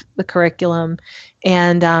along with the curriculum.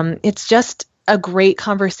 And it's just a great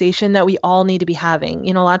conversation that we all need to be having.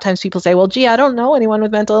 A lot of times people say, well, gee, I don't know anyone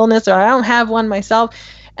with mental illness, or I don't have one myself.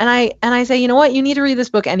 And I say, you know what, you need to read this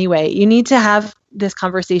book anyway. You need to have this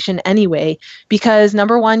conversation anyway, because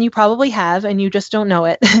number one, you probably have, and you just don't know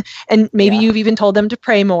it. And maybe you've even told them to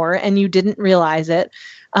pray more and you didn't realize it.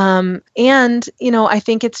 And, I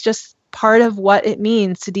think it's just part of what it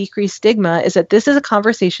means to decrease stigma is that this is a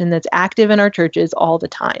conversation that's active in our churches all the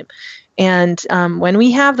time. And when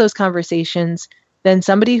we have those conversations, then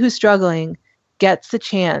somebody who's struggling gets the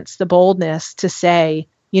chance, the boldness to say,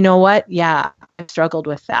 you know what? Yeah, I've struggled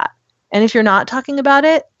with that. And if you're not talking about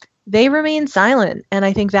it, they remain silent. And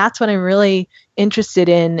I think that's what I'm really interested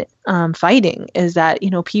in fighting, is that,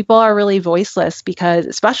 people are really voiceless, because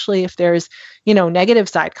especially if there's, negative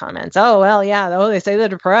side comments. Oh, well, yeah, they say they're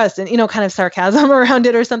depressed, and, kind of sarcasm around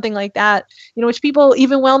it or something like that, which people,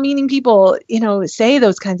 even well-meaning people, say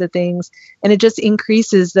those kinds of things. And it just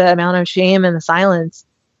increases the amount of shame and the silence.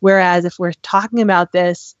 Whereas if we're talking about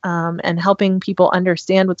this and helping people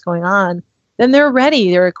understand what's going on, then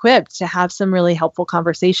they're equipped to have some really helpful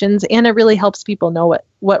conversations, and it really helps people know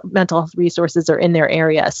what mental health resources are in their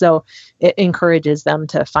area. So it encourages them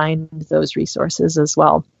to find those resources as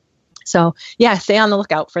well. So yeah, stay on the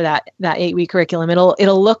lookout for that 8-week curriculum.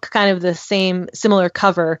 It'll look kind of the similar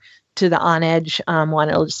cover to the On Edge one.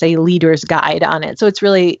 It'll just say Leader's Guide on it. So it's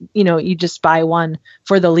really, you just buy one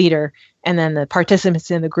for the leader, and then the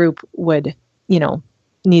participants in the group would,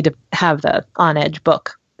 need to have the On Edge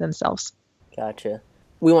book themselves. Gotcha.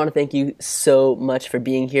 We want to thank you so much for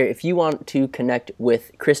being here. If you want to connect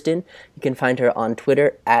with Kristen, you can find her on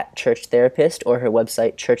Twitter @ChurchTherapist, or her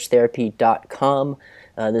website, churchtherapy.com.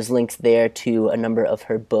 There's links there to a number of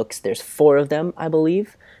her books. There's 4 of them, I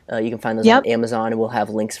believe. You can find those on Amazon, and we'll have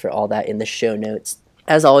links for all that in the show notes.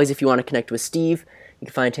 As always, if you want to connect with Steve, you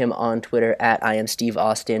can find him on Twitter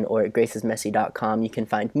 @IamSteveAustin, or at gracesmessy.com. You can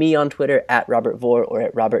find me on Twitter @RobertVore, or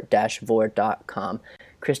at robert-vore.com.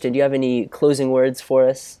 Kristen, do you have any closing words for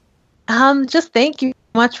us? Just thank you so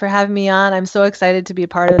much for having me on. I'm so excited to be a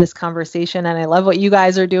part of this conversation, and I love what you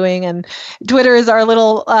guys are doing. And Twitter is our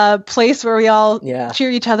little place where we all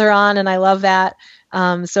cheer each other on, and I love that.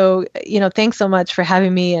 So, thanks so much for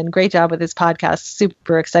having me, and great job with this podcast.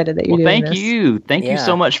 Super excited that you're doing this. Thank you. Thank you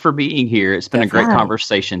so much for being here. It's been a great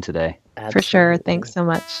conversation today. Absolutely. For sure. Thanks so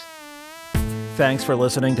much. Thanks for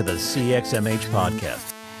listening to the CXMH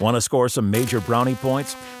podcast. Want to score some major brownie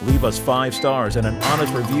points? Leave us 5 stars and an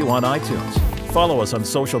honest review on iTunes. Follow us on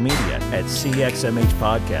social media @CXMH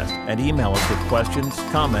Podcast, and email us with questions,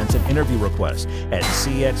 comments, and interview requests at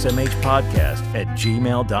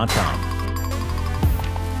cxmhpodcast@gmail.com.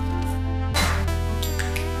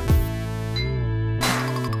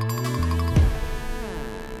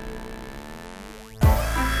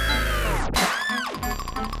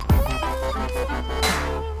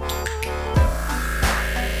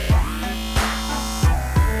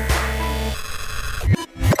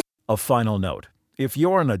 A final note. If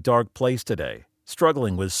you're in a dark place today,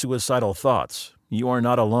 struggling with suicidal thoughts, you are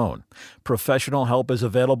not alone. Professional help is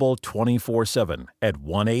available 24/7 at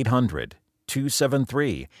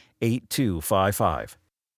 1-800-273-8255.